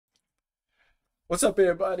What's up,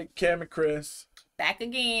 everybody? Cam and Chris. Back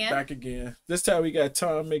again. Back again. This time we got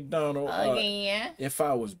Tom MacDonald. Again. If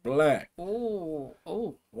I Was Black. Ooh.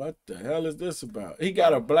 Ooh. What the hell is this about? He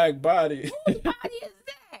got a black body. Whose body is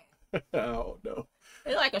that? I don't know.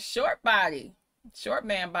 It's like a short body. Short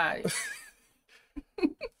man body.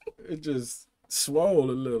 It just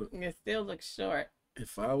swole a little. It still looks short.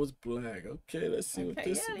 If I Was Black. Okay, let's see what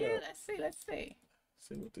this is about. Yeah, let's see.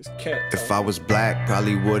 See what this cat If I was black,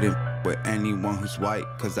 probably wouldn't with anyone who's white,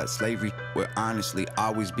 cause that slavery would honestly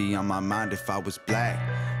always be on my mind. If I was black,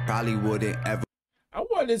 probably wouldn't ever. I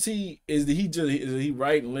wonder is he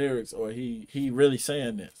writing lyrics or he really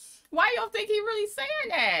saying this? Why you don't think he really saying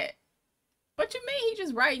that? What you mean he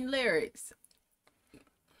just writing lyrics?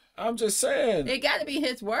 I'm just saying. It got to be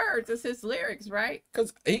his words. It's his lyrics, right?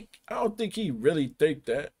 Cause I don't think he really think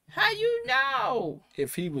that. How you know?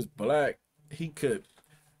 If he was black, he could.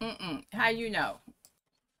 How you know?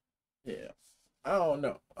 Yeah. I don't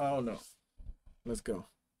know. Let's go.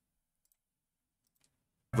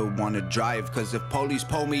 Wanna drive, cause if police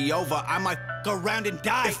pull me over, I might go around and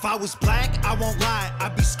die. If I was black, I won't lie,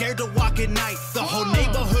 I'd be scared to walk at night. The whole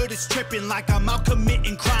neighborhood is tripping like I'm out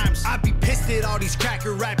committing crimes. I'd be pissed at all these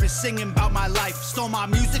cracker rappers singing about my life. Stole my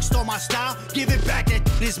music, stole my style, give it back, that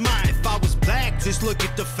is mine. If I was black, just look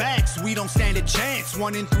at the facts, we don't stand a chance.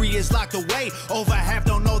 1 in 3 is locked away, over half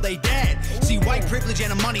don't know they dead. See, white privilege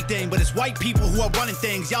ain't a money thing, but it's white people who are running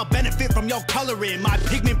things. Y'all benefit from your coloring, my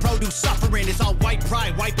pigment produce suffering. It's all white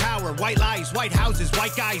pride, white power, white lies, white houses,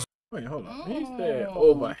 white guys. Wait, hold on. He said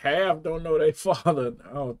over half don't know their father.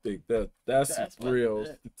 I don't think that's real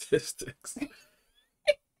statistics.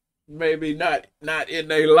 Maybe not in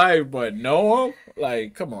their life, but know them.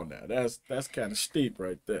 Like, come on now. That's kind of steep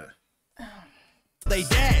right there. They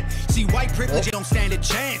dead. See, white privilege don't stand a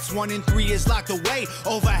chance. 1 in 3 is locked away,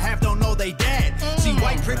 over half don't know they dead. See,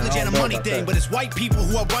 white privilege ain't a money thing, but it's white people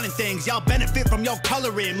who are running things. Y'all benefit from your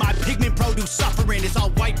coloring, my pigment produce suffering. It's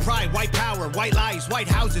all white pride, white power, white lies, white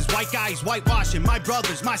houses, white guys, whitewashing. My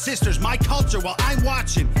brothers, my sisters, my culture while I'm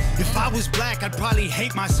watching. If I was black, I'd probably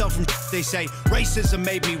hate myself from they say. Racism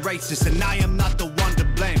made me racist, and I am not the one to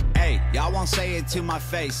blame. Hey, y'all won't say it to my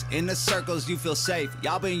face. In the circles you feel safe.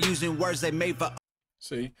 Y'all been using words they made for.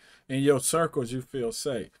 See, in your circles, you feel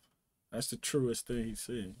safe. That's the truest thing he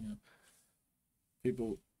said. You know?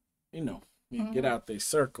 People, get out their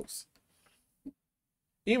circles.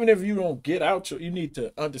 Even if you don't get out, you need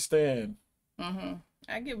to understand.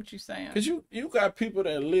 I get what you're saying. Because you got people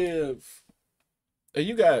that live, and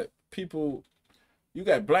you got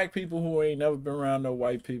black people who ain't never been around no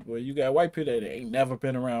white people, and you got white people that ain't never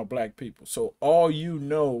been around black people. So all you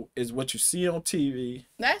know is what you see on TV.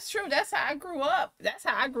 That's true. That's how I grew up.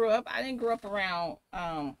 I didn't grow up around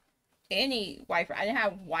any white. I didn't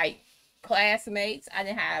have white classmates. I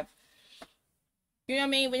didn't have, you know what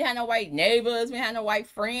I mean? We didn't have no white neighbors. We didn't have no white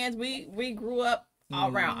friends. We grew up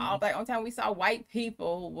all around. All black. Only time we saw white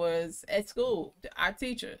people was at school, our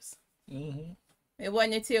teachers. It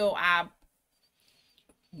wasn't until I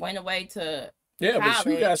went away to college. But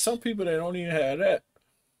you got some people that don't even have that.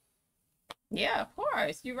 Yeah, of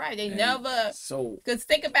course. You're right. They never. Because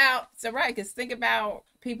think about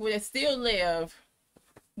people that still live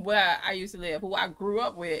where I used to live, who I grew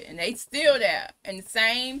up with, and they still there in the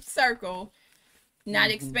same circle, not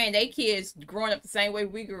expand. They kids growing up the same way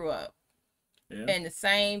we grew up, in the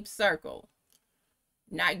same circle,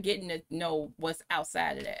 not getting to know what's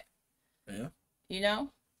outside of that. Yeah. You know?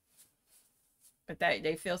 But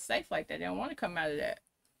they feel safe like that. They don't want to come out of that.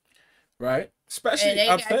 Right. Especially,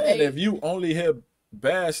 I'm saying, if you only hear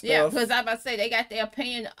bad stuff. Yeah, because I'm about to say, they got their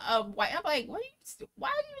opinion of white. I'm like, why do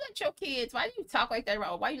you let your kids, why do you talk like that?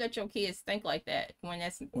 Why do you let your kids think like that?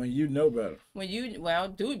 When you know better.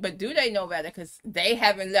 Do they know better? Because they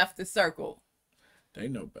haven't left the circle. They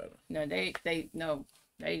know better. No, they know.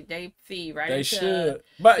 They feed right. They should,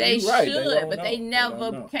 but they should, but they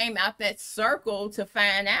never came out that circle to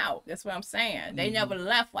find out. That's what I'm saying. They never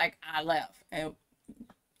left like I left, and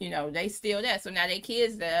they still there. So now they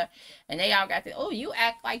kids there, and they all got you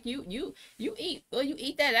act like you eat. Well, you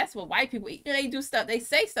eat that. That's what white people eat. They do stuff. They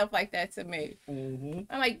say stuff like that to me. I'm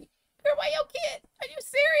like, girl, why your kid? Are you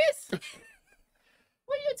serious?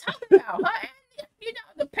 What are you talking about? Huh? And,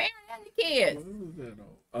 the parent and the kids.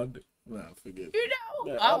 Nah, forget it.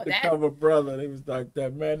 That undercover brother, they was like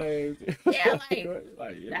that mayonnaise. Yeah,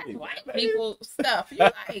 that's white people stuff. You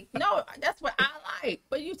like, no, that's what I like.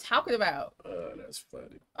 What are you talking about? That's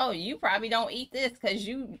funny. Oh, you probably don't eat this because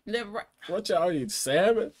you live right. What y'all eat,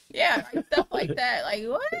 salmon? Yeah, stuff like that. Like,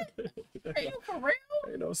 what? Are you for real?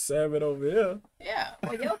 Ain't no salmon over here. Yeah,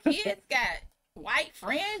 well, your kids got white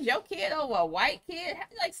friends. Your kid over a white kid,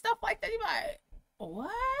 like stuff like that. You like,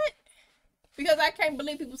 because I can't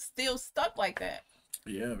believe people still stuck like that.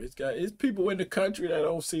 Yeah, it's people in the country that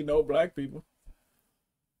don't see no black people.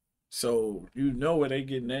 So you know where they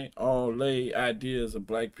getting all their ideas of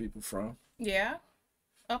black people from. Yeah,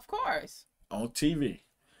 of course. On TV.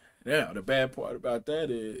 Now, the bad part about that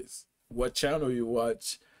is what channel you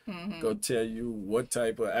watch gonna tell you what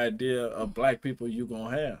type of idea of black people you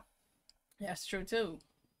gonna have. That's true too.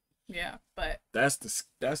 Yeah, but that's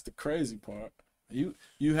the crazy part. You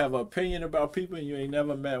have an opinion about people and you ain't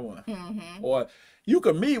never met one, or you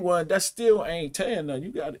can meet one that still ain't telling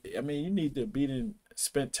nothing. You need to be in,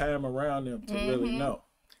 spend time around them to really know.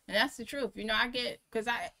 And that's the truth. You know, because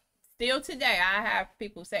still today I have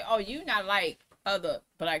people say, "Oh, you not like other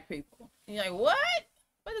black people." And you're like, "What?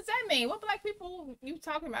 What does that mean? What black people you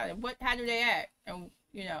talking about? And how do they act?" And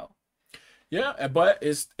you know. Yeah, but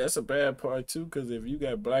that's a bad part too, because if you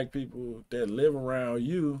got black people that live around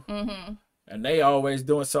you. And they always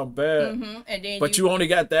doing something bad, and then you only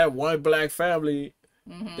got that one black family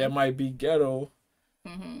that might be ghetto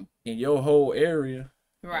in your whole area,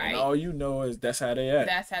 right? And all you know is that's how they act.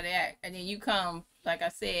 That's how they act. And then you come, like I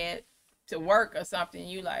said, to work or something.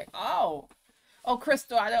 You like, oh,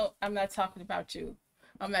 Crystal, I'm not talking about you.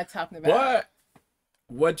 I'm not talking about.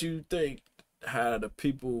 What do you think? How the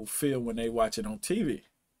people feel when they watch it on TV?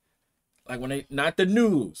 Like when they, not the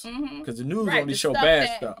news, because the news only show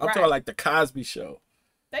bad stuff. I'm talking like the Cosby Show.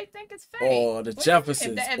 They think it's fake. Or the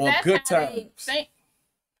Jeffersons, or Good Times.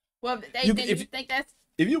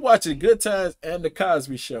 If you watching Good Times and the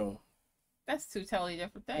Cosby Show, that's two totally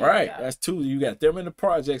different things. Right, that's two. You got them in the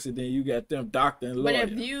projects, and then you got them doctor and lawyer.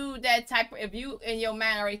 But if you in your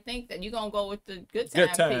mind already think that you're gonna go with the Good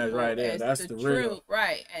Times, people, right there, that's the real, truth,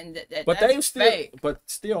 right? And but they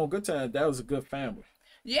still on Good Times, that was a good family.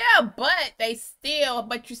 Yeah,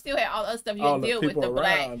 but you still had all the other stuff you had to deal with, the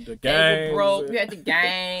black, the gangs, they were broke, you had the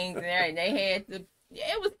gangs, and everything. They had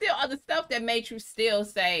it was still other stuff that made you still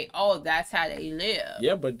say, oh, that's how they live.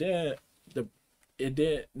 Yeah, but then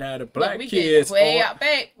now the black kids way out,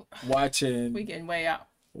 babe. Watching, we getting way out.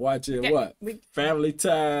 Watching what? Family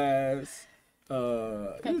Ties,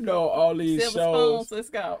 all these Silver shows. Spoons,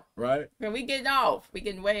 let's go. Right? When we getting off, we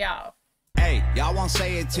getting way off. Hey, y'all won't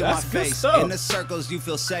say it to my face. In the circles you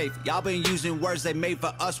feel safe. Y'all been using words they made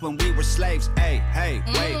for us when we were slaves. Hey,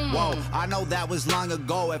 wait, whoa. I know that was long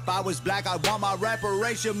ago. If I was black, I'd want my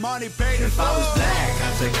reparation money paid. If I was black,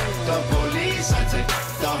 I'd take the police. I'd take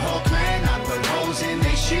the whole clan. I'd put holes in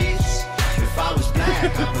their sheets. If I was black,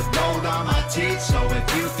 I put gold on my teeth. So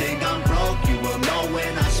if you think I'm broke, you will know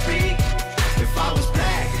when I speak. If I was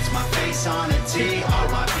black, it's my face on a T.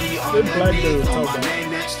 R.I.P. underneath, on my name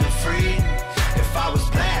next to free. If I was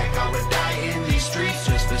black, I would die in these streets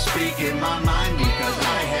just to speak in my mind because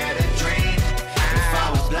I had a dream.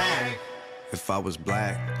 If I was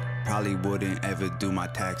black, probably wouldn't ever do my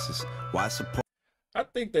taxes. Why support? I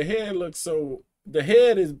think the head looks so. The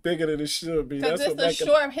head is bigger than it should be. Because it's a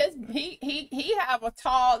short. He have a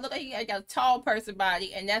tall. Look like he got a tall person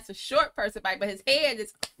body, and that's a short person body. But his head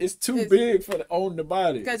is. It's too big for on the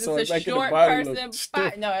body. Because it's a short person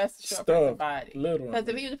body. No, that's a short person body. Because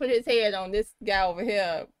if he was to put his head on this guy over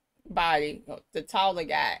here body, the taller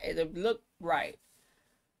guy, it'd look right.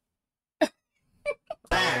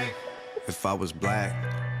 If I was black,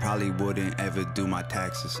 probably wouldn't ever do my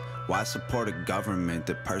taxes. Why support a government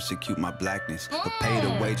that persecute my blackness? Or pay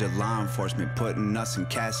the wage of law enforcement putting us in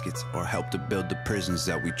caskets? Or help to build the prisons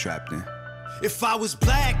that we trapped in? If I was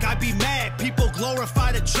black, I'd be mad. People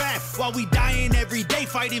glorify the trap while we dying every day,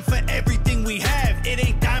 fighting for everything we have. It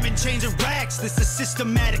ain't diamond chains and racks, this a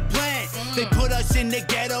systematic plan. They put us in the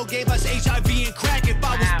ghetto, gave us HIV and crack. If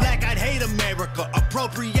I was black, I'd hate America,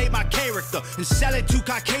 appropriate my character, and sell it to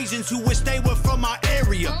Caucasians who wish they were from our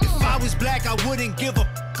area. If I was black, I wouldn't give a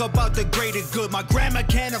f about the greater good. My grandma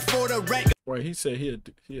can't afford a rent. Well, he said he'd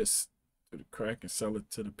do the crack and sell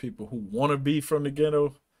it to the people who want to be from the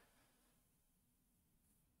ghetto.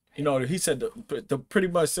 You know, he said the pretty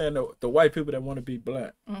much saying the white people that want to be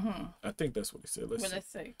black. I think that's what he said.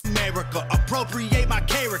 Let's see. America, appropriate my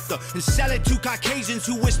character and sell it to Caucasians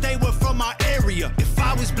who wish they were from our area. If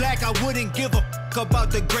I was black, I wouldn't give a f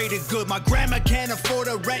about the greater good. My grandma can't afford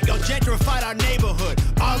a rent. Y'all gentrified our neighborhood.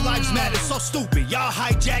 Our lives matter, so stupid. Y'all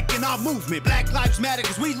hijacking our movement. Black lives matter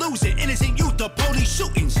because we losing innocent youth to police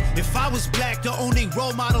shootings. If I was black, the only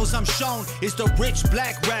role models I'm shown is the rich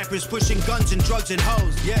black rappers pushing guns and drugs and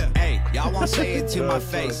hoes. Yeah. Hey, y'all won't say it to my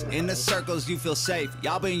face. In the circles you feel safe.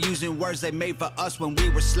 Y'all been using words they made for us when we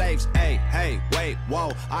were slaves. Hey, wait,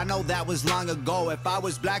 whoa. I know that was long ago. If I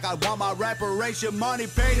was black, I'd want my reparation money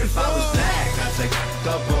paid in full. If I was black, I'd take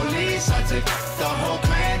the police. I'd take the whole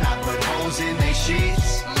clan. I'd put holes in their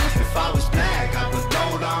sheets. If I was black,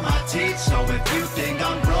 think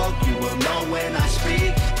I'm broke, you will know when I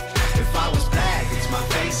speak. If I was black, it's my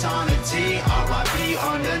face on a T. R.I.P.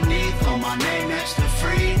 underneath, on my name next to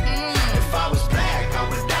free. If I was black, I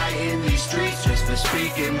would die in these streets just for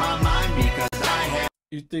speaking my mind because I have.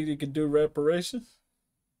 You think they could do reparations?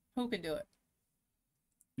 Who can do it?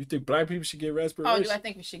 You think black people should get reparations? Oh, do I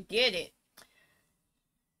think we should get it?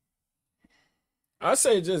 I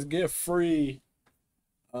say just get free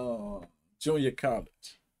junior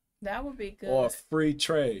college. That would be good. Or free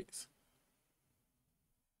trades.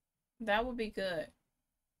 That would be good.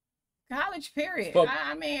 College, period. For,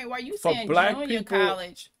 I mean, why you for saying black junior people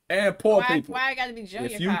college? And poor people. Why I got to be junior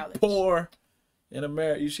if you college? poor in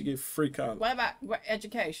America, you should get free college. What about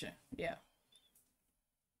education? Yeah.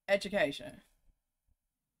 Education.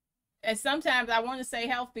 And sometimes I want to say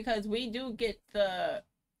health because we do get the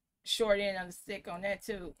short end of the stick on that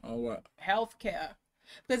too. On what? Health care.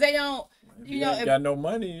 Because they don't, you know. Ain't got no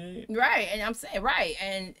money. Right. And I'm saying, right.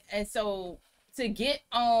 And so to get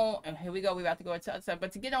on, and here we go, we about to go into other stuff,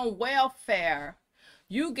 but to get on welfare,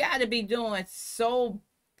 you got to be doing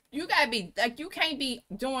you got to be, like, you can't be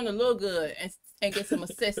doing a little good and get some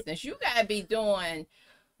assistance. You got to be doing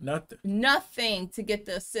nothing to get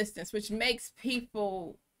the assistance, which makes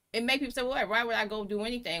people, say, well, why would I go do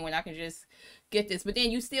anything when I can just get this? But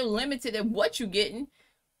then you still limited in what you getting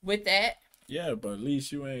with that. Yeah, but at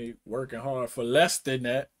least you ain't working hard for less than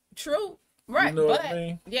that. True. Right. You know but, what I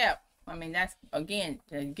mean? Yeah. I mean, that's, again,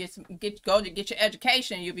 go to get your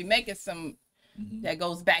education, you'll be making some, that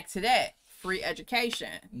goes back to that, free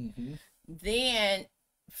education. Then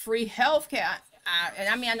free health care. And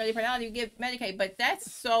I mean, I know they probably don't get Medicaid, but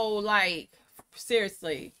that's so, like,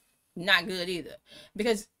 seriously not good either.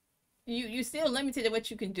 Because you still limited to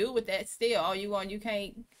what you can do with that still. All you want, you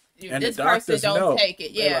can't, and this person don't take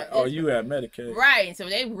it. Yeah. Like, oh, you have Medicaid. Right. And so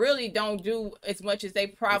they really don't do as much as they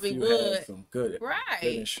probably would. Have some good, right.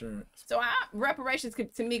 Good insurance. So reparations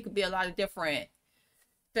to me could be a lot of different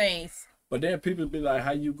things. But then people be like,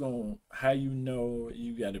 how you know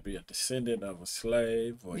you got to be a descendant of a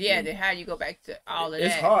slave? Or then how you go back to all of that?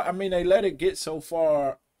 It's hard. I mean, they let it get so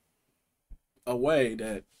far away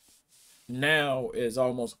that now it's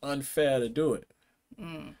almost unfair to do it.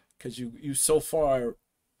 Because you so far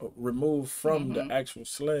removed from the actual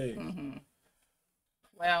slave.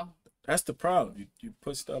 Well, that's the problem. You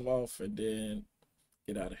put stuff off and then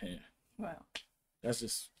get out of hand. Well, that's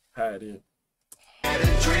just how it is. Had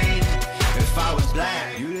a dream if I was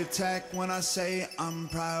black. You'd attack when I say I'm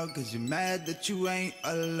proud, cause you're mad that you ain't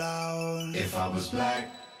allowed. If I was black,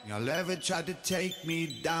 y'all ever tried to take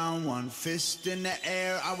me down, one fist in the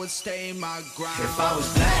air, I would stay my ground. If I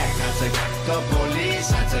was black, I'd take the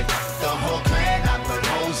police, I'd take the whole clan, I'd put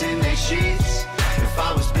holes in their sheets. If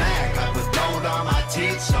I was black, I put gold on my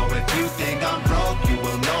teeth. So if you think I'm broke, you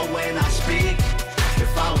will know when I speak.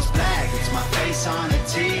 If I was black, it's my face on a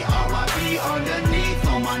T. R.I.P. underneath,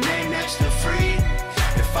 on my name next to free.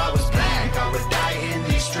 If I was black, I would die in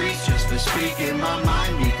these streets just for speaking my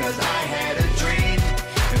mind because I had a dream.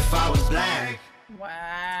 If I was black.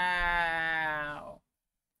 Wow.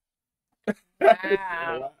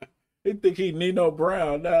 Wow. He think he Nino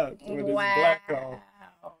Brown now with his black on.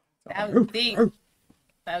 That was deep.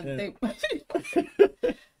 That was deep.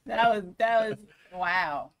 that was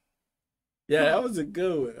wow. Yeah, that was a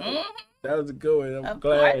good one. That was a good one. I'm of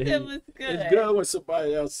glad it was good. It's good when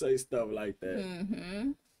somebody else say stuff like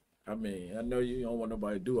that. I mean, I know you don't want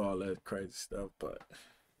nobody to do all that crazy stuff, but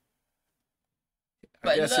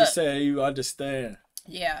I guess you say you understand.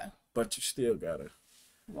 Yeah. But you still gotta.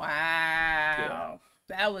 Wow. Yeah.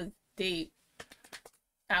 That was deep.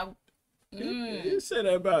 You say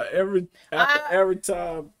that about every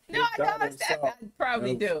time. No, I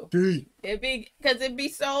probably do. Deep. It'd be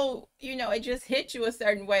so, it just hits you a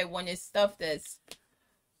certain way when it's stuff that's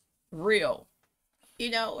real.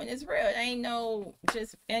 When it's real, it ain't no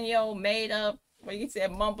just made up, what you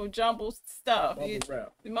said, mumble jumble stuff.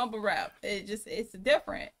 Mumble rap. It's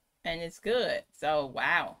different and it's good. So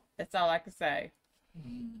wow, that's all I can say.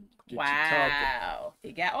 Wow.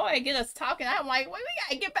 It get us talking. I'm like, wait, we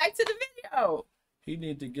gotta get back to the video. He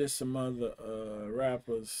need to get some other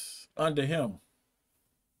rappers under him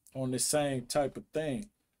on the same type of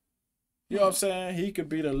thing. You know what I'm saying? He could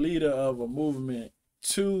be the leader of a movement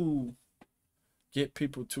to get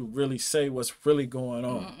people to really say what's really going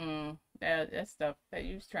on. That stuff that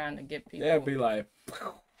you trying to get people. They'd be like,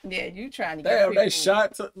 yeah, you trying to get people. They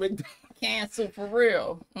shot to MacDonald. Cancel for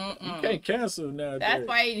real. You can't cancel now. That's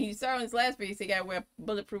why he saw in his last piece. He got to wear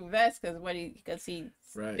bulletproof vests because he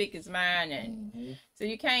speak his mind, and so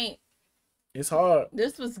you can't. It's hard.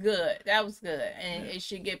 This was good. That was good, and it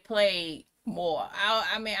should get played more.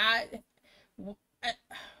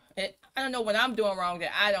 I don't know what I'm doing wrong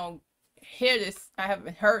that I don't hear this. I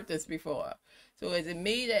haven't heard this before. So is it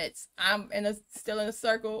me that's still in a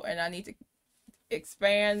circle and I need to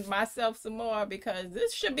expand myself some more because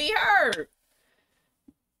this should be heard?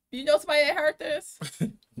 You know somebody that heard this?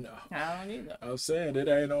 No, I don't either. I'm saying it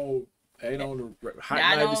ain't on the Hot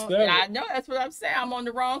I 97. know that's what I'm saying. I'm on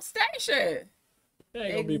the wrong station. It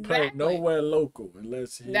ain't gonna be played nowhere local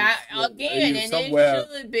unless he's again, and somewhere. it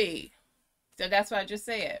should be. So that's what I just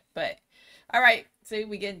said. But all right, see,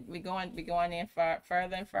 we going in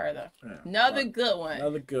further and further. Yeah, Another good one.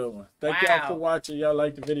 Another good one. Thank y'all for watching. Y'all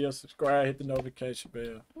like the video, subscribe, hit the notification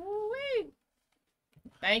bell. Ooh-wee.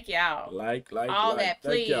 Thank y'all. Like all that,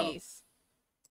 please.